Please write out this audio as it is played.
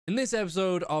In this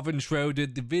episode of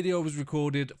Enshrouded, the video was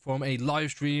recorded from a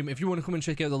live stream. If you want to come and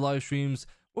check out the live streams,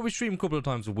 well, we stream a couple of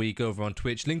times a week over on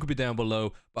Twitch. Link will be down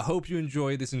below. But I hope you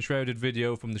enjoy this Enshrouded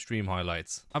video from the stream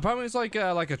highlights. Apparently, it's like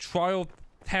a trial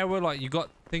tower. Like, you got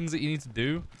things that you need to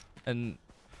do, and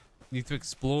you need to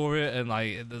explore it, and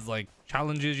like there's like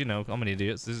challenges. You know, I'm an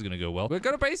idiot, so this is gonna go well. We're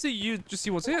gonna basically just see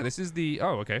what's here. This is the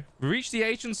okay. We reached the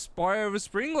ancient Spire of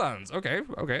Springlands. Okay.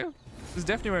 This is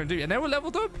definitely where I'm doing. And now we're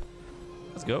leveled up.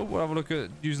 Let's go. We'll have a look at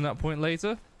using that point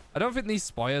later. I don't think these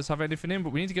spires have anything in,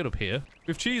 but we need to get up here.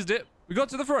 We've cheesed it. We got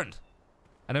to the front,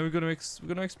 and then we're gonna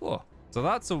explore. So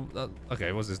that's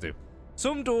okay. What's this do?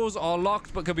 Some doors are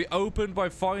locked, but can be opened by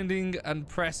finding and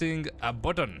pressing a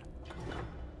button.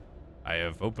 I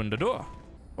have opened a door.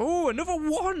 Oh, another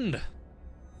wand.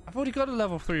 I've already got a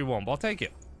level 3 wand, but I'll take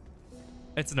it.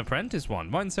 It's an apprentice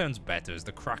wand. Mine sounds better. It's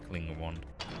the crackling wand.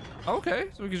 Okay,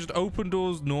 so we can just open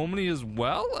doors normally as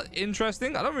well.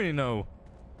 Interesting. I don't really know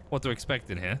what to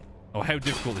expect in here, or how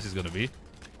difficult this is going to be.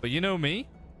 But you know me.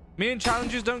 Me and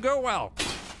challenges don't go well.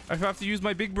 If I have to use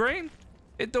my big brain,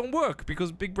 it don't work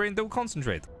because big brain don't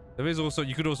concentrate. There is also,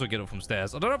 you could also get up from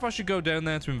stairs. I don't know if I should go down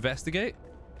there to investigate.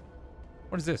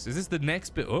 What is this? Is this the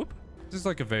next bit up? This is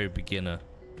like a very beginner.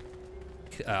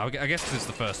 I guess this is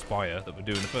the first spire that we're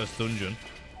doing, the first dungeon.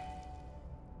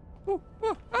 Ooh,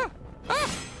 ah!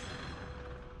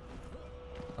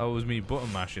 That was me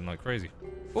button mashing like crazy.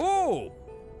 Oh,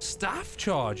 staff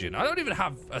charging. I don't even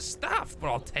have a staff, but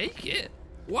I'll take it.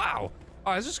 Wow.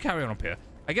 All right, let's just carry on up here.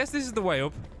 I guess this is the way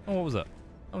up. Oh, what was that?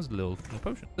 That was a little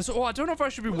potion. Oh, I don't know if I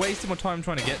should be wasting my time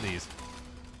trying to get these.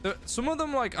 Some of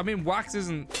them, like, I mean, wax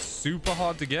isn't super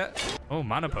hard to get. Oh,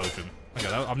 mana potion.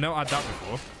 Okay, I've never had that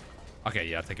before. Okay,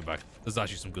 yeah, I take it back. There's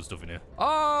actually some good stuff in here.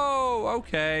 Oh,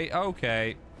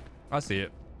 okay. I see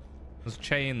it. There's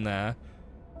chain there.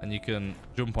 And you can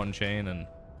jump on chain and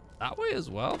that way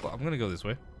as well. But I'm going to go this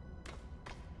way.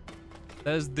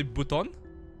 There's the button.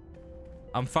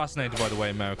 I'm fascinated by the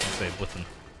way Americans say button.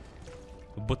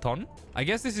 Button. I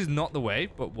guess this is not the way,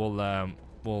 but we'll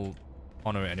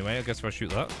honor it anyway. I guess if I shoot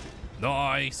that.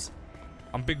 Nice.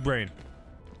 I'm big brain.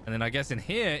 And then I guess in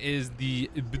here is the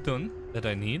button that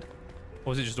I need.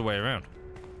 Or is it just a way around?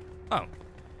 Oh.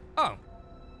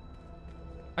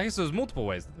 I guess there's multiple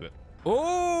ways to do it.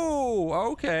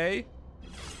 Oh, okay.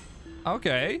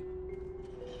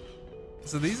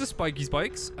 So these are spiky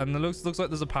spikes, and it looks like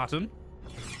there's a pattern.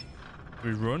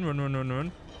 We run.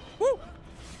 Woo!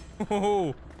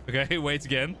 Oh, okay, wait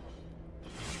again.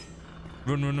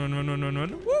 Run.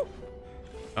 Woo!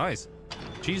 Nice.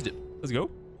 Cheesed it. Let's go.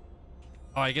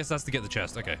 Oh, I guess that's to get the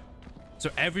chest. Okay.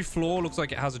 So every floor looks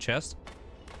like it has a chest.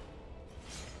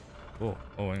 Oh,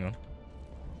 hang on.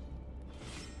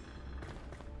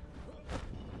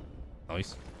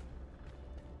 Nice.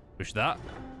 Push that.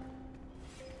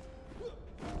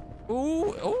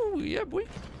 Oh, yeah, boy.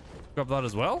 Grab that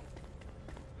as well.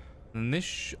 And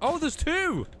this. Oh, there's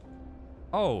two.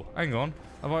 Oh, hang on.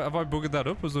 Have I buggered that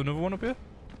up? Was there another one up here?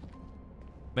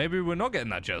 Maybe we're not getting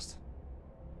that chest.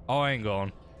 Oh, hang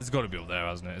on. It's got to be up there,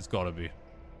 hasn't it? It's got to be.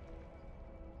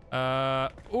 Oh!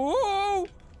 No!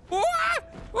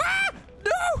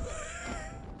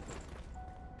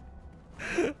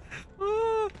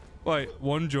 Wait,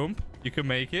 one jump. You can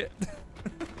make it.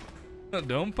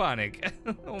 Don't panic.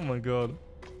 Oh my god.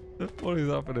 What is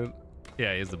happening?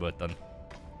 Yeah, here's the button.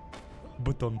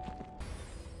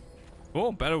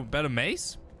 Oh, better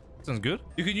mace. Sounds good.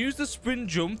 You can use the sprint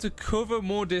jump to cover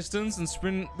more distance and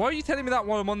sprint. Why are you telling me that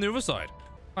while I'm on the other side?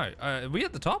 All right, are we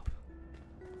at the top?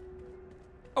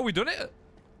 Oh, we done it?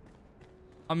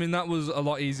 I mean, that was a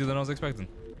lot easier than I was expecting.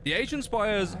 The ancient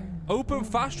spires open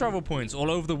fast travel points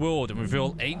all over the world and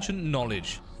reveal ancient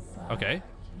knowledge. Okay.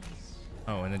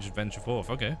 Oh, and then just venture forth.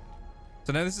 Okay.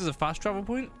 So now this is a fast travel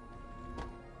point?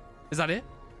 Is that it?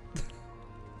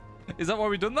 Is that why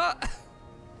we done that?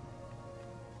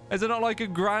 Is there not like a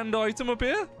grand item up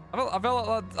here? I felt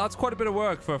like that's quite a bit of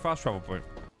work for a fast travel point.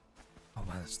 Oh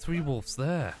man, there's 3 wolves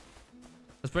there.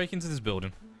 Let's break into this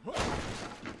building.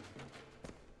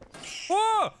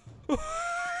 Whoa!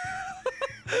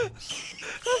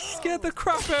 That scared the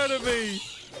crap out of me.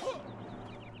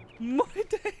 My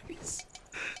days.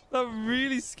 That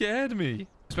really scared me.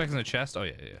 Expecting a chest. Oh,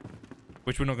 yeah.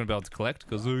 Which we're not going to be able to collect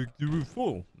because we're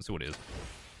full. Let's see what it is.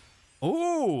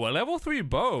 Oh, a level 3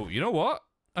 bow. You know what?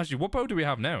 Actually, what bow do we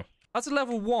have now? That's a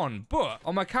level 1, but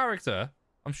on my character,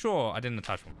 I'm sure I didn't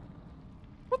attach one.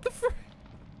 What the frick?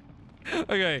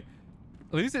 Okay.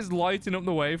 At least it's lighting up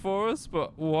the way for us,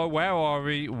 but where are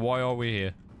we? Why are we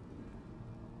here?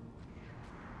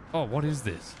 Oh, what is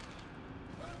this?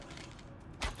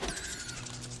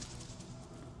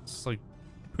 It's like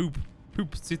poop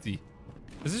Poop City.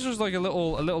 Is this just like a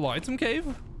little item cave?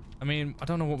 I mean, I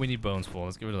don't know what we need bones for.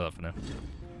 Let's get rid of that for now.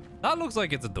 That looks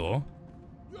like it's a door.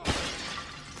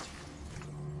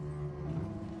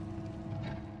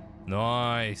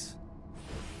 Nice.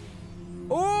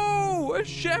 Oh, a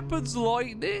shepherd's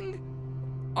lightning.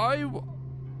 I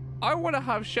want to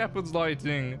have shepherd's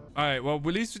lightning. All right, well, at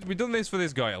least we've done this for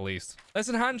this guy at least. Let's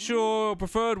enhance your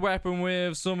preferred weapon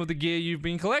with some of the gear you've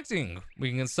been collecting.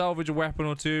 We can salvage a weapon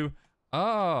or two.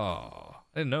 Oh,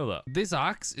 I didn't know that. This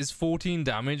axe is 14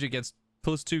 damage. It gets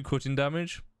 +2 cutting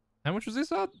damage. How much was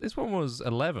this at? This one was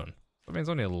 11. I mean, it's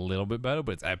only a little bit better,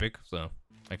 but it's epic. So,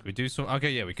 like, we do some...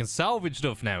 Okay, yeah, we can salvage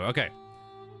stuff now. Okay.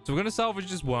 So, we're going to salvage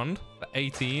this wand for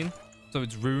 18. So,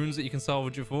 it's runes that you can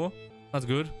salvage it for. That's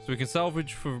good. So, we can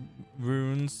salvage for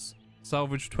runes.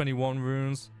 Salvage 21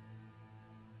 runes.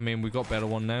 I mean, we got better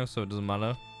one now, so it doesn't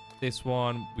matter. This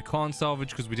one, we can't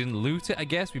salvage because we didn't loot it, I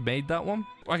guess. We made that one.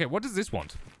 Okay, what does this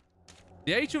want?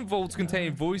 The ancient vaults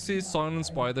contain voices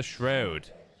silenced by the shroud.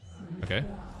 Okay.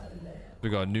 We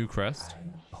got a new crest.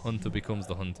 The hunter becomes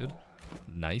the hunted.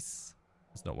 Nice.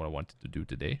 That's not what I wanted to do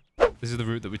today. This is the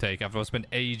route that we take after I spent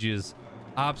ages,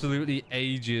 absolutely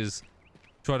ages,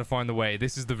 trying to find the way.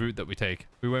 This is the route that we take.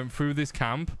 We went through this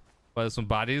camp where there's some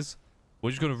baddies.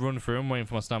 We're just going to run through them, waiting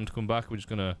for my stam to come back. We're just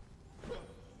going to...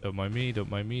 Don't mind me, don't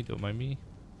mind me, don't mind me.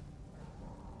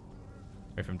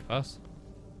 Wait for him to pass.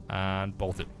 And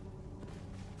bolt it.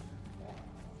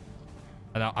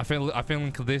 And I feel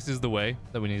like this is the way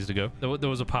that we need to go. There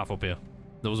was a path up here.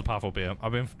 There was a path up here.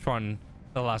 I've been trying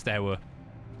the last hour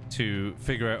to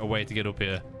figure out a way to get up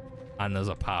here. And there's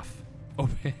a path up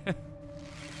here.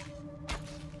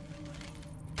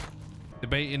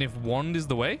 Debating if wand is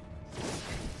the way.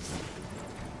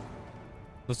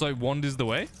 Looks like wand is the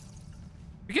way.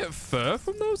 We get fur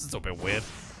from those? It's a bit weird.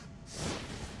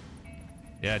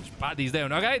 Yeah, just pat these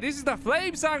down. Okay, this is the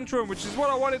flame sanctuary, which is what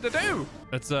I wanted to do.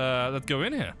 Let's go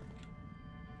in here.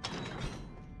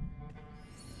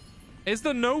 Is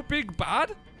there no big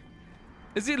bad?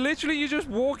 Is it literally you just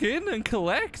walk in and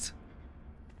collect?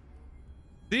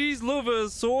 These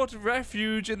lovers sought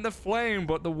refuge in the flame,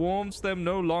 but the warmth's them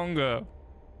no longer.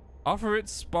 Offer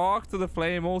its spark to the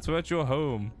flame altar at your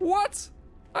home. What?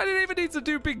 I didn't even need to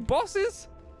do big bosses.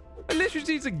 I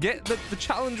literally need to get... The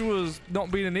challenge was not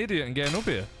being an idiot and getting up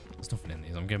here. There's nothing in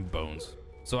these. I'm getting bones.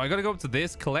 So I gotta go up to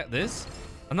this, collect this.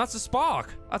 And that's a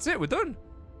spark. That's it. We're done.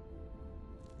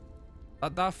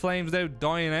 That flame's now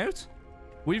dying out.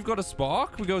 We've got a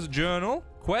spark. We go to journal.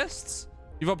 Quests.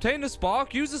 You've obtained a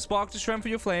spark. Use the spark to strengthen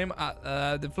your flame.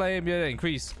 The flame, yeah,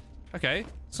 increase. Okay.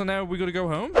 So now we gotta go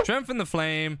home. Strengthen the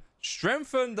flame.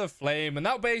 Strengthen the flame. And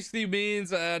that basically means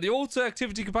the altar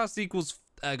activity capacity equals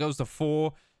goes to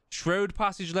 4. Shroud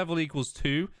passage level equals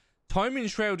 2. Time in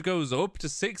Shroud goes up to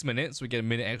 6 minutes. We get a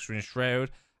minute extra in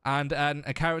Shroud. And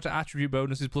a character attribute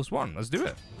bonus is +1. Let's do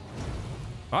it.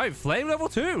 All right, flame level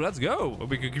 2. Let's go.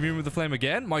 We can commune with the flame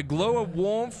again. My glow of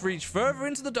warmth reached further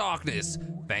into the darkness.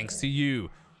 Thanks to you,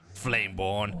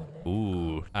 Flameborn.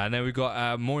 Ooh. And then we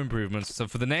got more improvements. So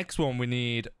for the next one, we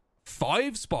need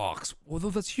 5 sparks. Although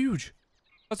that's huge.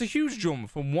 That's a huge jump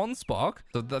from 1 spark.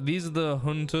 So these are the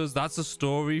hunters. That's a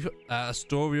story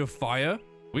of fire.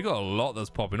 We got a lot that's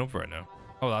popping up right now.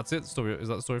 Oh, that's it. Story, is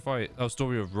that story of fire? Oh,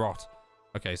 story of rot.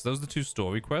 Okay, so those are the 2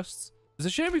 story quests. It's a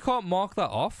shame we can't mark that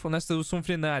off unless there was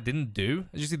something in there I didn't do.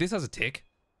 As you see, this has a tick.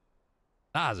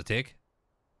 That has a tick.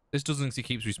 This doesn't, it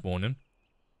keeps respawning.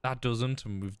 That doesn't,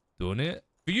 and we've done it.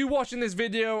 For you watching this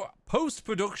video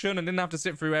post-production and didn't have to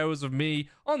sit through hours of me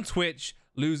on Twitch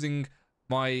losing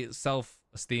my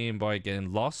self-esteem by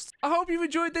getting lost, I hope you've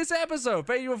enjoyed this episode.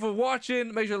 Thank you all for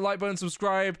watching. Make sure to like button,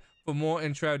 subscribe for more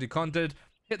Enshrouded content.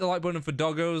 Hit the like button for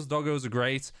doggos. Doggos are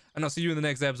great. And I'll see you in the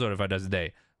next episode if I does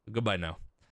today. Goodbye now.